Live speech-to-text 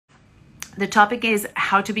The topic is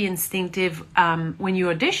how to be instinctive when you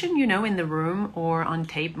audition, in the room or on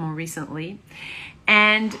tape more recently.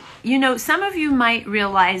 And, some of you might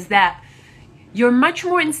realize that you're much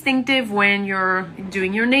more instinctive when you're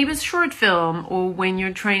doing your neighbor's short film or when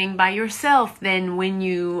you're training by yourself than when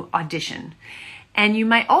you audition. And you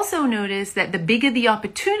might also notice that the bigger the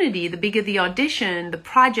opportunity, the bigger the audition, the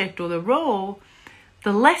project or the role,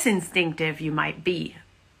 the less instinctive you might be.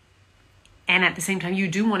 And at the same time, you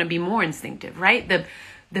do want to be more instinctive, right?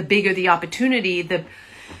 The bigger the opportunity, the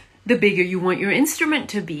bigger you want your instrument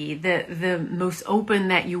to be, the most open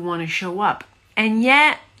that you want to show up. And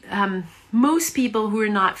yet, most people who are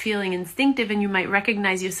not feeling instinctive, and you might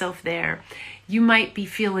recognize yourself there, you might be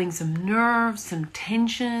feeling some nerves, some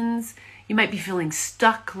tensions. You might be feeling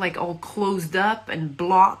stuck, like all closed up and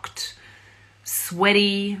blocked,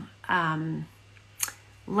 sweaty,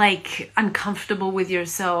 like uncomfortable with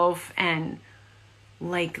yourself and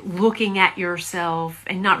like looking at yourself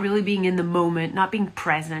and not really being in the moment, not being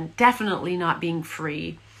present, definitely not being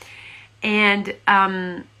free. And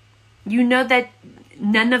you know that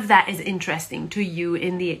none of that is interesting to you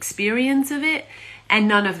in the experience of it, and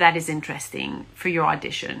none of that is interesting for your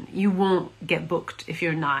audition. You won't get booked if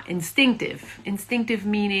you're not instinctive. Instinctive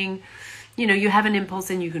meaning, you have an impulse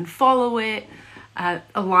and you can follow it.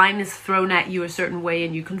 A line is thrown at you a certain way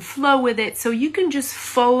and you can flow with it. So you can just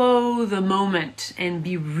follow the moment and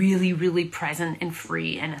be really, really present and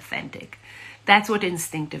free and authentic. That's what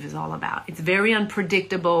instinctive is all about. It's very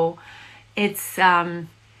unpredictable. It's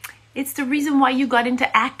the reason why you got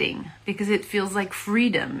into acting, because it feels like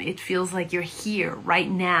freedom. It feels like you're here right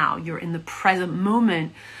now. You're in the present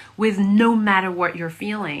moment with no matter what you're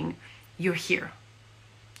feeling, you're here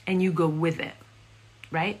and you go with it.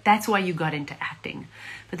 Right? That's why you got into acting.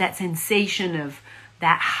 But that sensation of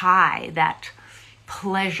that high, that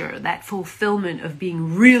pleasure, that fulfillment of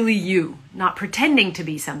being really you, not pretending to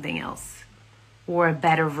be something else or a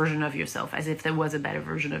better version of yourself, as if there was a better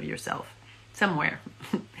version of yourself somewhere.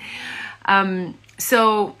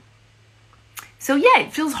 So yeah,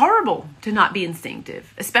 it feels horrible to not be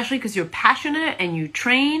instinctive, especially because you're passionate and you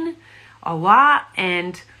train a lot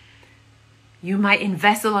and you might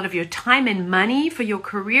invest a lot of your time and money for your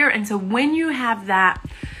career. And so when you have that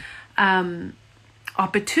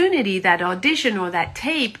opportunity, that audition or that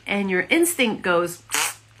tape, and your instinct goes,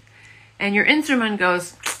 and your instrument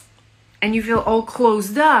goes, and you feel all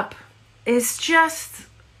closed up, it's just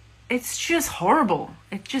horrible.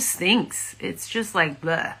 It just stinks. It's just like,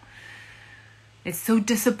 bleh. It's so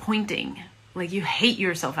disappointing. Like you hate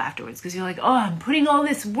yourself afterwards because you're like, oh, I'm putting all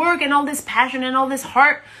this work and all this passion and all this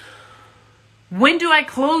heart. When do I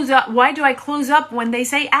close up? Why do I close up when they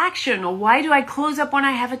say action? Or why do I close up when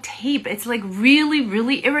I have a tape? It's like really,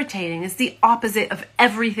 really irritating. It's the opposite of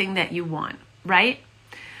everything that you want, right?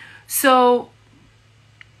 So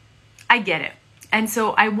I get it. And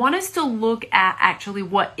so I want us to look at actually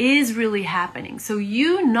what is really happening. So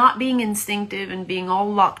you not being instinctive and being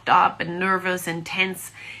all locked up and nervous and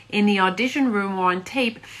tense in the audition room or on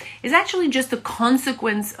tape is actually just a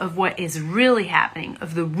consequence of what is really happening,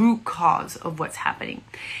 of the root cause of what's happening.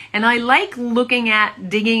 And I like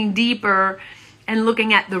digging deeper and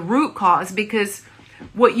looking at the root cause, because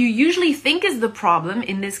what you usually think is the problem,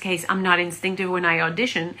 in this case, I'm not instinctive when I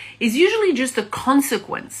audition, is usually just a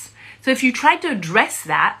consequence. So if you try to address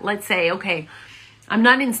that, let's say, okay, I'm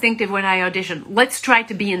not instinctive when I audition. Let's try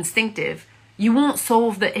to be instinctive. You won't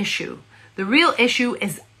solve the issue. The real issue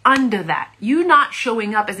is under that. You not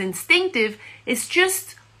showing up as instinctive is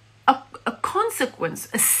just a consequence,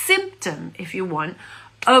 a symptom, if you want,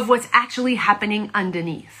 of what's actually happening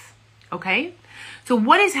underneath. Okay? So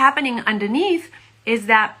what is happening underneath is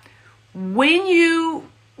that when you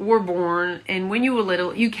were born and when you were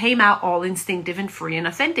little, you came out all instinctive and free and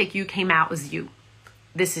authentic. You came out as you.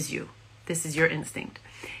 This is you. This is your instinct.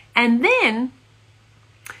 And then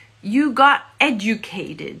you got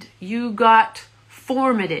educated. You got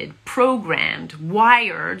formatted, programmed,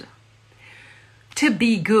 wired to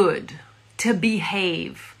be good, to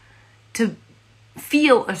behave, to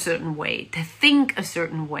feel a certain way, to think a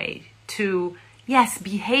certain way, to, yes,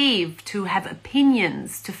 behave, to have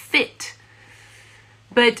opinions, to fit.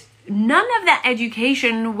 But none of that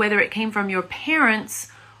education, whether it came from your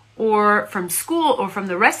parents or from school or from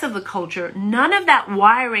the rest of the culture, none of that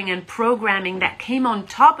wiring and programming that came on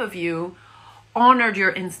top of you honored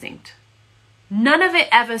your instinct. None of it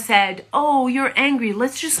ever said, oh, you're angry,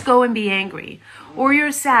 let's just go and be angry. Or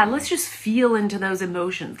you're sad, let's just feel into those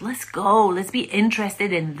emotions. Let's go, let's be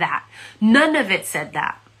interested in that. None of it said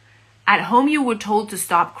that. At home, you were told to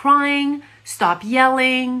stop crying, stop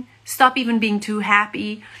yelling, stop even being too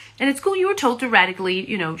happy. And at school, you were told to radically,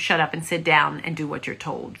 shut up and sit down and do what you're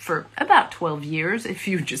told for about 12 years if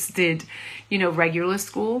you just did, regular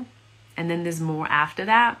school. And then there's more after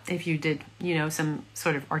that. If you did, some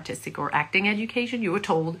sort of artistic or acting education, you were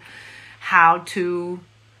told how to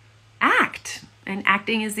act. And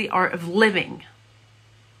acting is the art of living.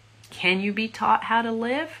 Can you be taught how to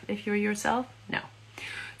live if you're yourself? No.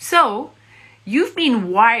 So you've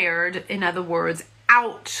been wired, in other words,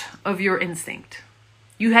 out of your instinct.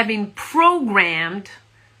 You have been programmed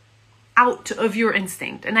out of your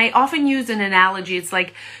instinct. And I often use an analogy. It's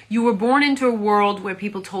like you were born into a world where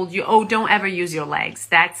people told you, oh, don't ever use your legs.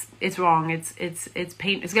 It's wrong. It's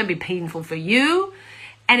going to be painful for you,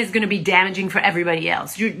 and it's going to be damaging for everybody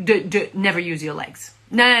else. You never use your legs.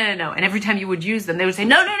 No. And every time you would use them, they would say,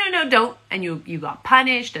 no, don't. And you got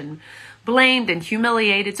punished and blamed and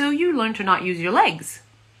humiliated. So you learned to not use your legs.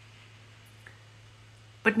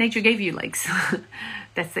 But nature gave you legs.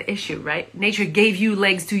 That's the issue, right? Nature gave you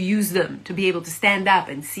legs to use them, to be able to stand up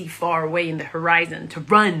and see far away in the horizon, to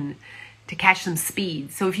run, to catch some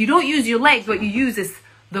speed. So if you don't use your legs, what you use is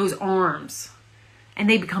those arms. And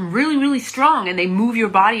they become really, really strong, and they move your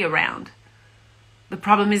body around. The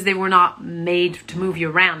problem is they were not made to move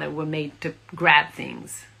you around. They were made to grab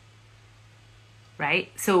things,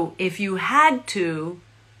 right? So if you had to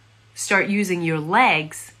start using your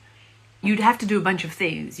legs, you'd have to do a bunch of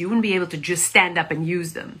things. You wouldn't be able to just stand up and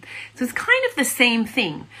use them. So it's kind of the same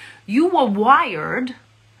thing. You were wired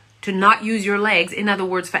to not use your legs. In other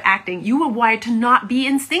words, for acting, you were wired to not be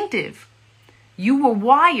instinctive. You were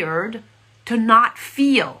wired to not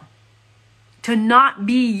feel, to not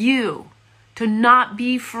be you, to not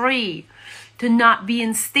be free, to not be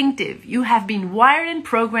instinctive. You have been wired and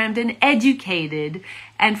programmed and educated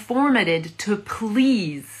and formatted to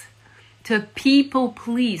please, to people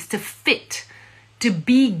please, to fit, to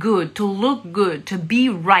be good, to look good, to be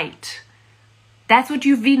right. That's what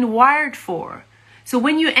you've been wired for. So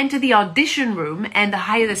when you enter the audition room, and the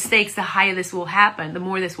higher the stakes, the higher this will happen, the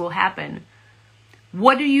more this will happen.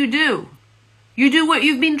 What do? You do what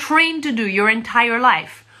you've been trained to do your entire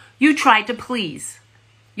life. You try to please.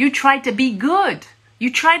 You try to be good.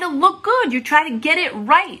 You try to look good. You try to get it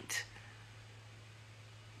right.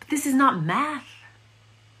 But this is not math.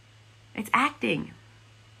 It's acting.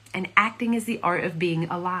 And acting is the art of being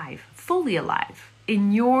alive, fully alive,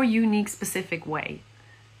 in your unique, specific way.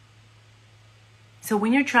 So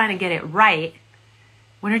when you're trying to get it right,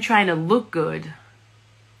 when you're trying to look good,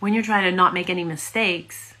 when you're trying to not make any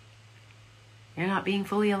mistakes, you're not being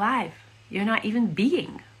fully alive. You're not even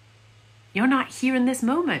being. You're not here in this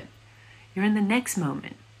moment. You're in the next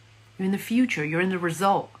moment. You're in the future. You're in the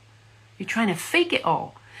result. You're trying to fake it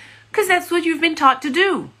all. Because that's what you've been taught to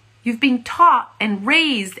do. You've been taught and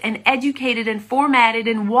raised and educated and formatted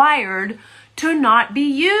and wired to not be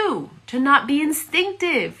you, to not be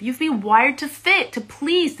instinctive. You've been wired to fit, to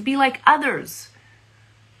please, to be like others.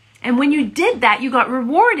 And when you did that, you got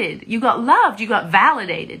rewarded, you got loved, you got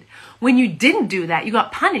validated. When you didn't do that, you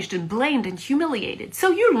got punished and blamed and humiliated.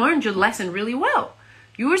 So you learned your lesson really well.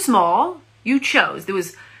 You were small, you chose. There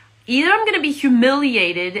was either I'm going to be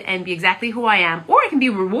humiliated and be exactly who I am, or I can be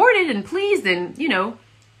rewarded and pleased and,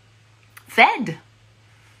 fed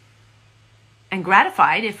and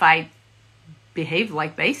gratified if I behave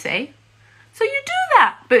like they say. So you do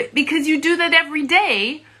that. But because you do that every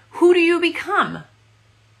day, who do you become?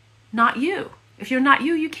 Not you. If you're not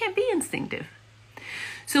you, you can't be instinctive.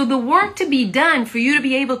 So the work to be done for you to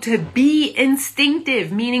be able to be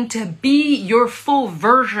instinctive, meaning to be your full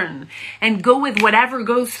version and go with whatever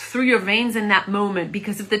goes through your veins in that moment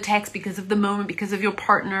because of the text, because of the moment, because of your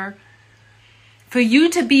partner. For you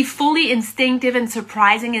to be fully instinctive and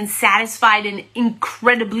surprising and satisfied and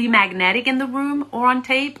incredibly magnetic in the room or on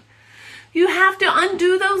tape, you have to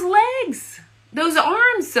undo those legs. Those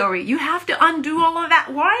arms, you have to undo all of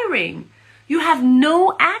that wiring. You have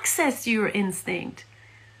no access to your instinct.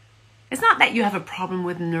 It's not that you have a problem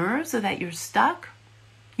with nerves or that you're stuck.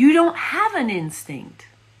 You don't have an instinct.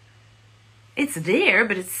 It's there,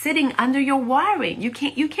 but it's sitting under your wiring. You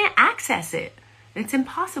can't access it. It's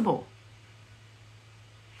impossible.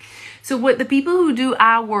 So what the people who do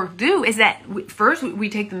our work do is that first we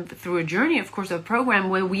take them through a journey, of course, a program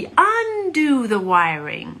where we undo the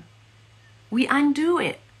wiring. We undo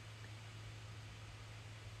it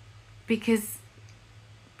because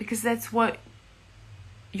that's what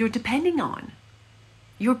you're depending on.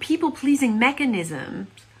 Your people-pleasing mechanisms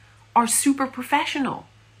are super professional.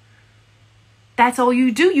 That's all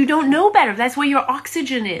you do. You don't know better. That's where your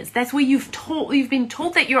oxygen is. That's where you've been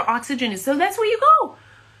told that your oxygen is. So that's where you go.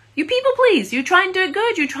 You people please. You try and do it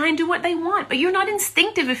good. You try and do what they want, but you're not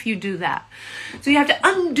instinctive if you do that. So you have to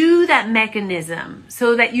undo that mechanism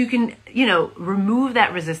so that you can, remove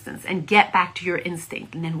that resistance and get back to your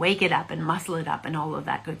instinct, and then wake it up and muscle it up and all of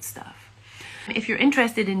that good stuff. If you're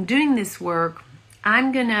interested in doing this work,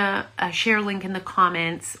 I'm going to share a link in the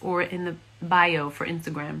comments or in the bio for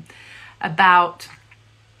Instagram about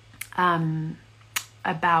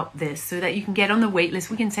this, so that you can get on the wait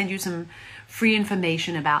list. We can send you some free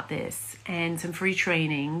information about this and some free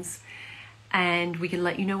trainings, and we can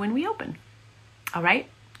let you know when we open. All right?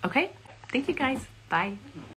 Okay. Thank you guys. Bye.